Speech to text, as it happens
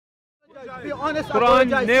Be honest.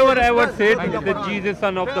 Quran never ever said that Jesus is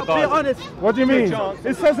son of the God. Be honest. What do you mean?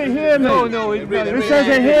 It says it here, No, mate. no, it's not. It says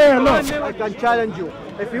it here, look. I can challenge you.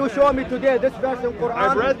 If you show me today this verse in Quran,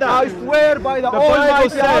 I've read that. I swear by the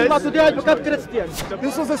Almighty Allah today I become Christian.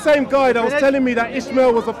 This was the same guy that was telling me that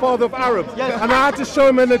Ishmael was the father of Arabs. Yes. And I had to show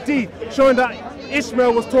him an hadith showing that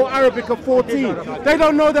Ishmael was taught Arabic at 14. They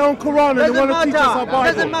don't know their own Quran and they want to teach us our Bible.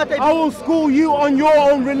 Doesn't matter. I will school you on your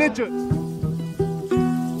own religion.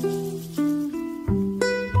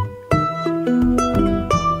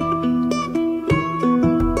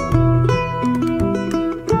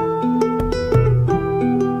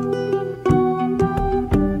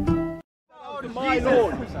 My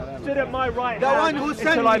Lord, sit at my right The one hand who sent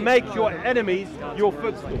until I me. make your enemies your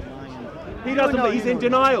footstool. He doesn't. No, He's no, in no.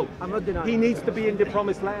 denial. I'm not denying. He needs to be in the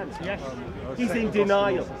promised land. Yes. He's in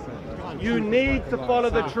denial. You need to follow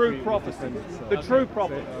the true prophecy. The true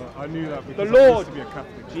prophet. I knew that The because Lord I used to be a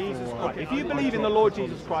Catholic. Jesus Christ. If you believe in the Lord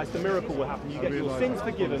Jesus Christ, a miracle will happen. You get your sins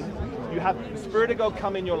forgiven. You have the Spirit of God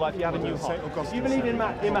come in your life. You have a new heart. If you believe in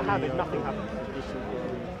Muhammad, nothing happens.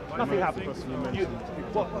 Nothing happens.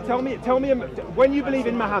 Tell me, when you believe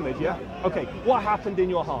in Muhammad, yeah? Okay, what happened in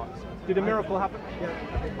your heart? Did a miracle happen?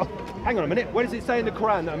 Oh, hang on a minute. Where does it say in the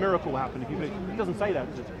Quran that a miracle will happen if you believe? It doesn't say that.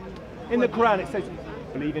 Does it? In the Quran it says,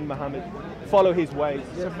 believe in Muhammad, follow his ways,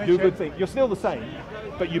 do good things. You're still the same,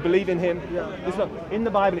 but you believe in him. In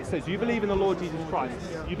the Bible it says, you believe in the Lord Jesus Christ,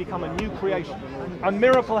 you become a new creation. A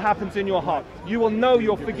miracle happens in your heart. You will know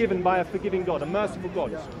you're forgiven by a forgiving God, a merciful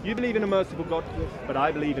God. You believe in a merciful God, but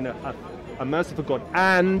I believe in a merciful God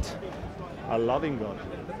and a loving God.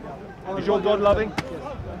 Is your God loving?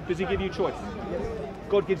 Does he give you choice?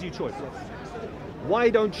 God gives you choice. Why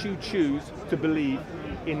don't you choose to believe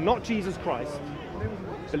in not Jesus Christ,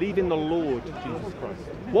 believe in the Lord Jesus Christ?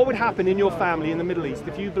 What would happen in your family in the Middle East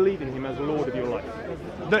if you believe in him as the Lord of your life?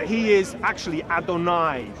 That he is actually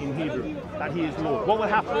Adonai in Hebrew, that he is Lord. What will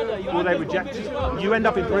happen? Will they reject you? You end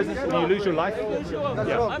up in prison? Will you lose your life? That's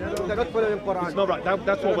wrong. They're not following Quran. It's not right.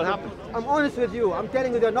 That's what will happen. I'm honest with you. I'm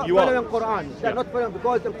telling you they're not You following are. Quran. They're not following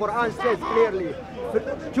because the Quran says clearly,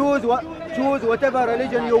 choose whatever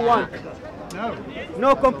religion you want.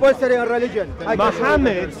 No compulsory religion.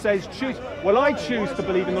 Muhammad says choose. Well, I choose to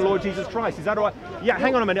believe in the Lord Jesus Christ. Is that all right? Yeah,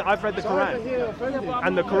 hang on a minute. I've read the Quran.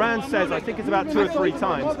 And the Quran says, I think it's about 2 or 3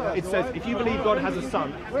 times, it says, if you believe God has a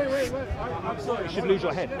son, you should lose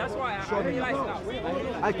your head.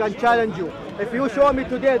 I can challenge you. If you show me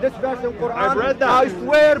today this verse in Quran, I've read that. I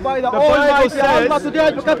swear by the Almighty Allah today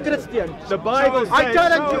I become Christian. The Bible says... I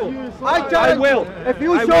challenge you. I challenge will. you. If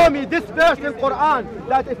you show me this verse in Quran,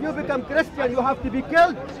 that if you become Christian, you have to be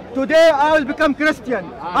killed, today I will become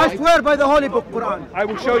Christian. I swear by the Holy Book Quran. I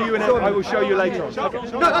will show you I will show you later on. No,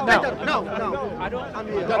 not later. No.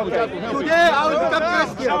 Today I will become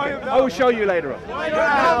Christian. I will show you later on.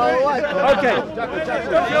 Okay.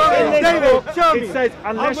 David, show me. It says,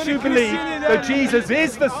 unless you believe that Jesus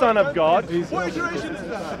is the Son of God,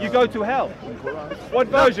 you go to hell. What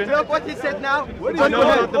version? Look what he said now. I know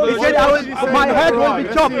not the He said my head will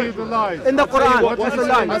be chopped in the Quran. That's a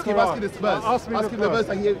lie. Ask him this verse. Ask him the verse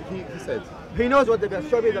that he said. He knows what the verse.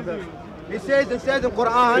 Show me the verse. It says in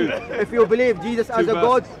Quran, if you believe Jesus as a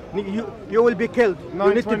God, you will be killed.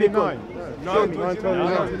 You need to be killed.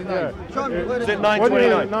 929. Show me. Is it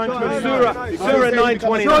 929? Surah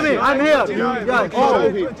 929. Show me. I'm here.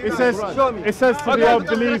 It says to the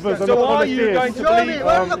unbelievers and the So are you going polytheists. to Show me. believe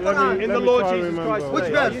Where's the Quran? in the Lord Jesus Christ? Which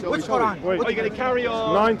verse? Which Quran? Wait. Are you going to carry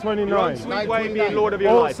on 929. your own sweet way being Lord of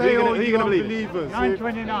your Oh, life? Who say are all you you going to believe? unbelievers.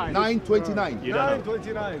 929. You don't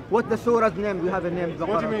know. What the surah's name? You have a name.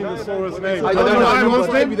 What do you mean the surah's name? I don't know. Am I I'm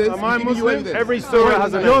Muslim? Muslim. Am I Muslim? Every surah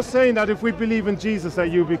has a name. You're saying that if we believe in Jesus that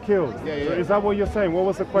you'll be killed. Yeah. Is that what you're saying? What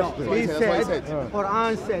was the question? He That's what he said, said.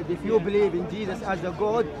 Quran said, if you believe in Jesus as a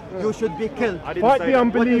God, you should be killed. I didn't Fight say the that.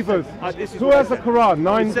 unbelievers. This is Who what has it the says.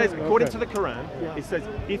 Quran? It says, according to the Quran, it says,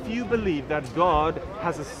 if you believe that God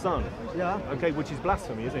has a son, okay, which is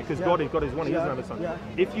blasphemy, isn't it? Because God is one, he doesn't have a son.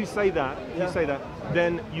 If you say that,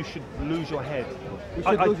 then you should lose your head.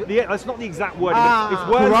 That's not the exact word. It's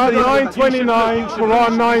words Quran that you should 929, lose Quran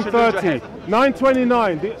your 930. head.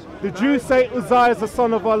 929, the Jews say Uzziah is the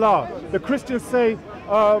son of Allah. The Christians say,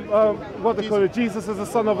 what they call it, Jesus is the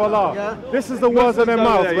son of Allah. This is the words of their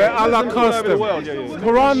mouth where Allah cursed them.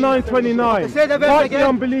 Quran 929, Say the verse fight again. the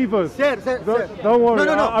unbelievers. Sir. Don't worry,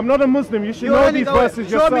 No. I'm not a Muslim, you should You know only these know it. verses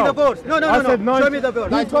Show yourself. me the verse. No. I said Show me the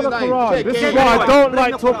verse. Who's got the 929. Quran? This is Check. why I don't like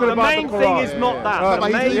Bring the talking Quran. The about the main Quran. thing is not that. The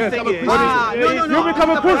main thing is... No. You become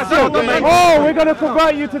a Christian. That's not the main Oh, we're going to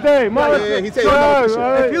convert you today. Yeah, he said Yeah, he's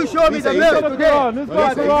not a Christian. If you show me the Who's got verse the today, Quran? Who's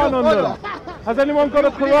got the Quran on them? Has anyone got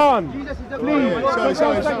a Quran? Please,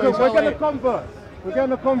 Show it. we're going to convert. We're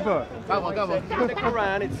going to convert. Come on. In the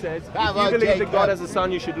Quran it says, if you believe that God has a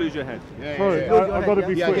son, you should lose your head. Sorry, I've got to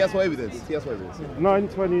be Yeah, quick. he has for evidence.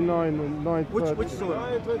 9:29 and 9:30. Which surah?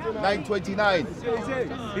 9:29.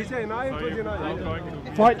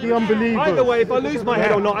 Fight the unbelievers. Either way, if I lose my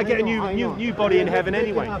head or not, I get a new body in heaven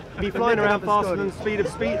anyway. Be flying around faster than the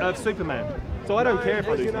speed of Superman. So I don't care if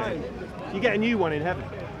I lose my head. You get a new one in heaven.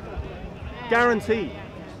 Guaranteed.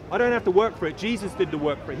 I don't have to work for it. Jesus did the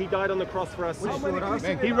work for it. He died on the cross for us.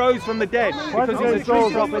 He rose from the dead because he's a true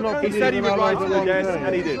prophet. He said he would rise from the dead,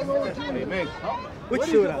 and he did. Amen. Which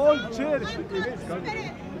surah?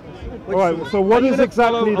 All right, so what is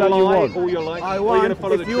exactly that you want? All your life? I Or are you gonna want,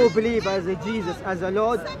 follow the if you truth? believe as a Jesus, as a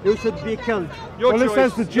Lord, you should be killed. Your Well, it choice.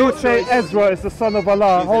 says the Jews say Ezra is the son of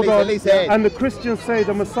Allah. Hold on. Listen. And the Christians say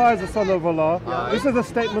the Messiah is the son of Allah. This is a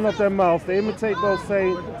statement of their mouth. They imitate those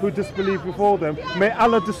saying who disbelieve before them. May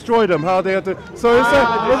Allah destroy them. How they are to. So it says,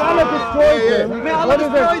 if Allah destroys them, May Allah what is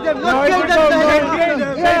destroy it? them, No, not if kill you them. don't know- Kill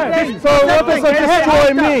them. Yeah. So what does a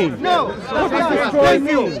destroy mean? No. What does destroy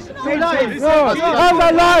mean? You lied. No, how's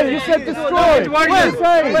that lying? You said destroy. What are you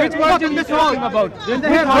saying? Which version is talking about? Which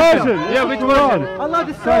version? Yeah, which version? Allah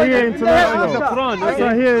destroyed Sahih them. International. The Quran.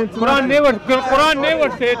 Sahih International. Quran never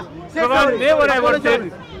said. Quran never ever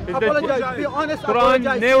said. Apologize. Be honest. Quran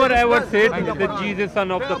Apologize. never ever said that Jesus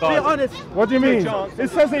son of the Be God. honest. What do you mean? It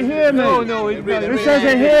says it here, mate. No, it's not. It says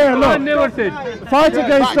it here, Quran look. never said. Fight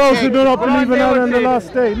against those who do not believe in Allah on the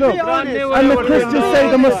last day. Look. Quran never And the ever Christians said. say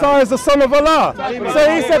the Messiah is the son of Allah. So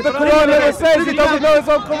he said the Quran never says he doesn't know his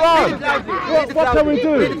own Quran. What can we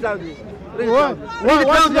do? What?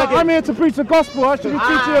 I'm here to preach the gospel. I should be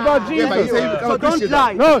teaching about Yeah, but he's saying Jesus. become So a don't Christian.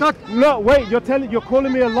 lie. No, wait. You're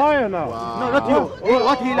calling me a liar now. No, not you.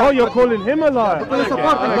 What he Oh, lied. you're calling him a liar.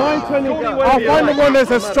 9:20. I'll find the one that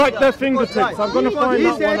says strike their fingertips. I'm going to find He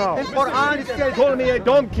that said one in out. Quran it says Call me a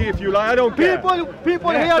donkey if you like. I don't care.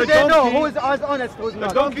 people Yeah, here the they know donkey- who is as honest, who's The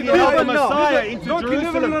not. donkey People led the know. Messiah into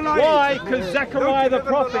Jerusalem. Why? Because Zechariah the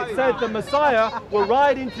prophet said the Messiah will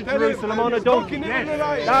ride into Jerusalem on a donkey.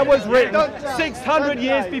 That was written 600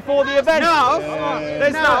 years before the event. Now,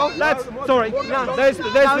 There's now- there's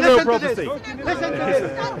the Now real listen to prophecy. this. Listen to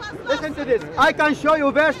this. Listen to this. I can show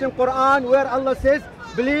you verse in Quran where Allah says,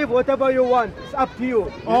 believe whatever you want. It's up to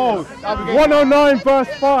you. Oh, 109 verse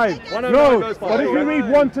 5. 109 No, verse 5. but if you read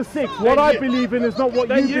 1 to 6, what I you- believe in is not what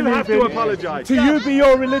then you you believe have to in. apologize. To you be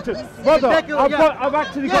your religion. Brother, Exactly, I've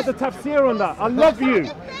actually got the tafsir on that. I love you.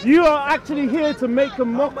 You are actually here to make a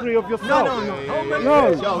mockery of yourself.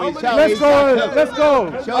 No. Let's go.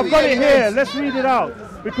 I've got it here. Let's read it out.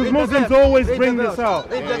 Because Muslims always bring this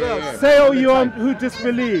out. Say, O you who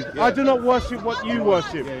disbelieve, I do not worship what you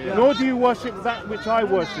worship, nor do you worship that which I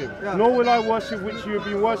worship, nor will I worship which you have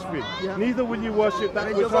been worshipping, neither will you worship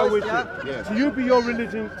that which I worship. To you be your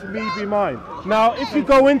religion, to me be mine. Now, if you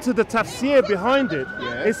go into the tafsir behind it,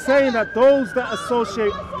 it's saying that those that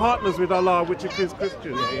associate partners with Allah, which is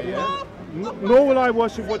Christians, nor will I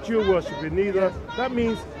worship what you're worshipping, neither. That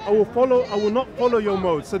means I will not follow your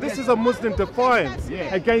mode. So this is a Muslim defiance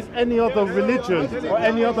against any other religion or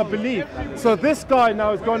any other belief. So this guy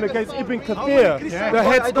now is going against Ibn Kathir, the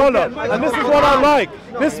head scholar. And this is what I like.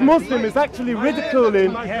 This Muslim is actually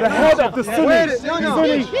ridiculing the head of the Sunnis.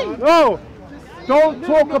 Don't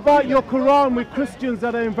talk about your Quran with Christians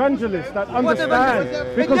that are evangelists, that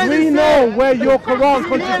understand. Because we know where your Quran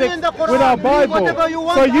contradicts with our Bible.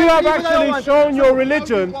 So you have actually shown your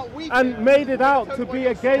religion and made it out to be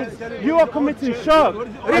against. You are committing shirk.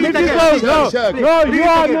 And if you go,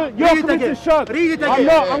 you're committing shirk.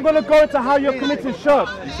 I'm going to go into how you're committing shirk.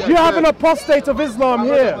 You have an apostate of Islam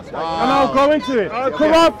here. And I'll go into it.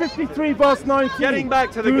 Quran 53 verse 19. Getting back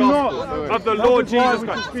to the gospel of the Lord Jesus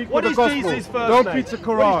Christ. What is Jesus' first name? Don't preach the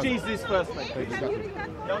Quran. What is Jesus' first name?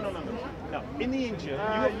 No. In the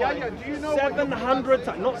Injil, you will find 700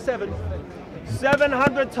 times, not 7,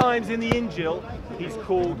 700 times in the Injil, he's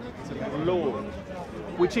called Lord,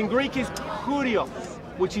 which in Greek is Kurios,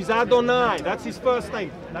 which is Adonai. That's his first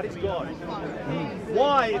name. That is God.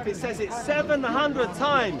 Why, if it says it 700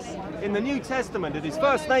 times in the New Testament that his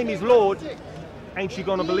first name is Lord, ain't you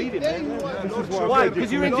gonna believe it, man? Why?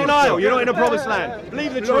 Because you're in denial. You're not in a promised land.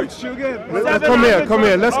 Believe the truth. Come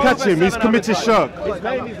here. Let's catch him. He's committed shirk.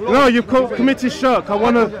 No, you committed shirk. I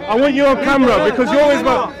want you on camera because you're always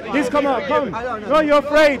about. He's come out. Come. No, you're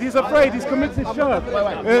afraid. He's afraid. He's committed shirk.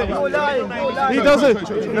 He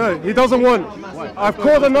doesn't. No, he doesn't want. I've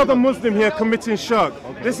called another Muslim here committing shirk.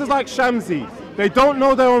 This is like Shamsi. They don't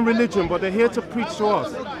know their own religion, but they're here to preach to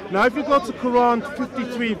us. Now, if you go to Quran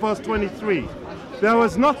 53 verse 23. There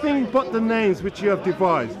was nothing but the names which you have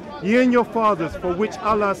devised. ye and your fathers, for which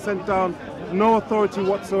Allah sent down no authority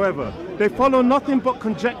whatsoever. They follow nothing but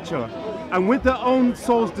conjecture, and with their own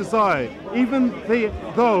soul's desire, even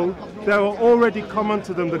though there are already come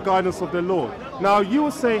unto them the guidance of their Lord. Now you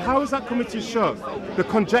will say, how is that committing shirk? The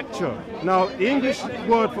conjecture. Now the English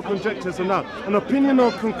word for conjecture is an opinion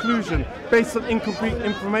or conclusion based on incomplete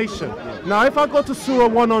information. Now if I go to Surah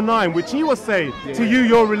 109, which he will say to you,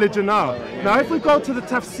 your religion now. Now if we go to the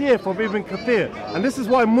tafsir from Ibn Kathir, and this is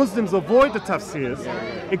why Muslims avoid the tafsirs,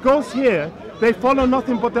 it goes here, they follow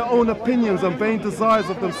nothing but their own opinions and vain desires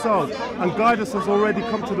of themselves, and guidance has already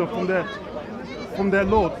come to them from their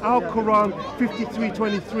Lord. Al-Quran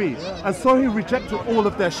 53:23. And so he rejected all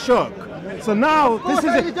of their shirk. So now this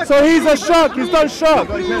is it. So he's a shirk, he's done shirk.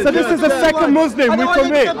 So this is the second Muslim we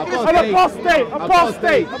commit. An apostate.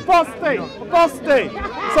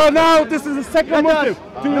 So now this is the second Muslim.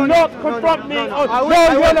 Do not confront me.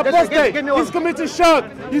 No, you're an apostate. He's committed shirk.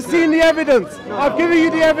 You've seen the evidence. I've given you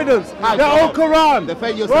the evidence. The old Quran.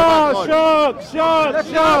 Wow, shirk.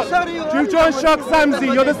 You join Shirk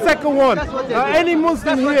Samzi. You're the second one. Any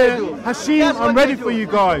Muslim here, Hashim, I'm ready for you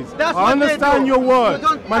guys. I understand your word.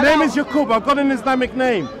 My name is Jakub. I've got an Islamic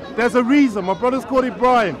name. There's a reason. My brother's called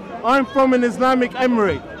Ibrahim. I'm from an Islamic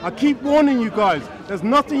emirate. I keep warning you guys. There's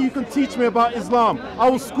nothing you can teach me about Islam. I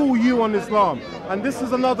will school you on Islam. And this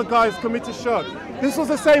is another guy who's committed shirk. This was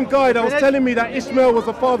the same guy that was telling me that Ishmael was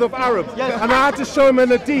the father of Arabs. And I had to show him an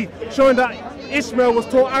hadith showing that Ishmael was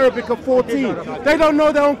taught Arabic at 14. They don't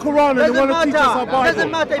know their own Quran and they want to teach us our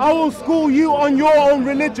Bible. I will school you on your own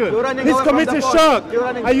religion. He's committed shirk.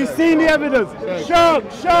 Are you seeing the evidence? Shirk.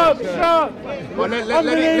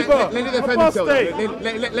 Unbeliever. Apostate.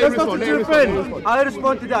 There's nothing to defend. I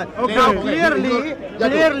respond to that. Okay. Now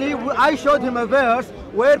clearly I showed him a verse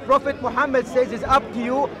where Prophet Muhammad says it's up to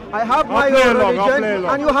you. I have my own religion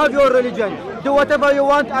and you have your religion. Do whatever you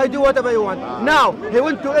want, I do whatever you want. Now, he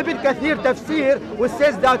went to Ibn Kathir tafsir, which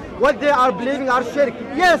says that what they are believing are shirk.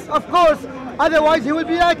 Yes, of course, otherwise he will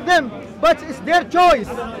be like them. But it's their choice.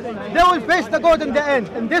 They will face the God in the end.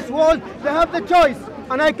 In this world, they have the choice.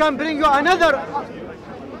 And I can bring you another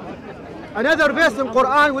verse in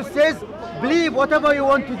Quran which says, believe whatever you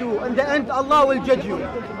want to do. In the end, Allah will judge you.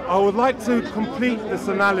 I would like to complete this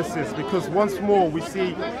analysis because once more we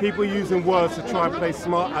see people using words to try and play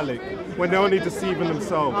smart aleck when they're only deceiving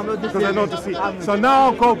themselves because they're not deceiving. So now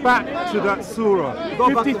I'll go back to that surah,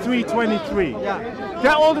 53:23.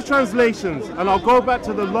 Get all the translations and I'll go back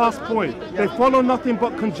to the last point. They follow nothing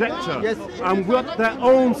but conjecture and what their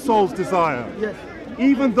own souls desire.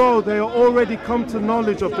 Even though they are already come to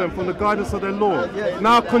knowledge of them from the guidance of their Lord.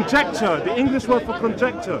 Now conjecture, the English word for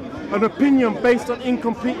conjecture, an opinion based on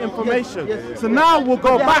incomplete information. So now we'll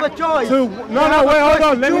go back to, wait, hold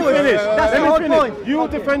on, let me finish. That's the whole point. You will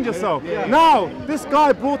defend yourself. Now, this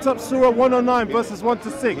guy brought up Surah 109 verses 1 to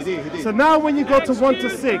 6. So now when you go to 1 to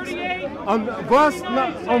 6, on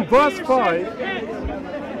verse 5,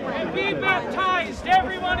 be baptized,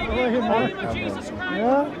 everyone in the name of Jesus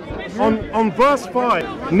Christ. On verse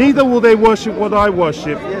 5, neither will they worship what I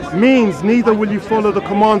worship, means neither will you follow the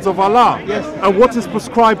commands of Allah and what is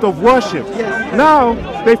prescribed of worship. Now,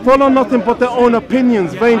 they follow nothing but their own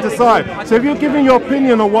opinions, vain desire. So if you're giving your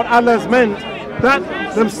opinion on what Allah has meant,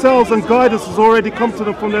 that themselves and guidance has already come to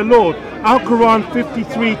them from their Lord. Al-Quran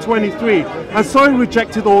 53:23. And so he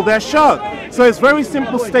rejected all their shirk. So it's very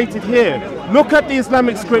simple stated here. Look at the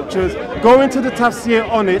Islamic scriptures, go into the tafsir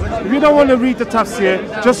on it. If you don't want to read the tafsir,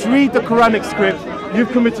 just read the Quranic script.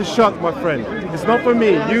 You've committed shirk, my friend. It's not for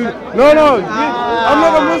me. I'm not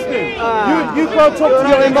a Muslim. You go talk to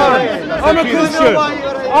your imam. I'm a Christian.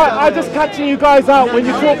 I'm just catching you guys out when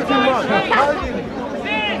you talk too much.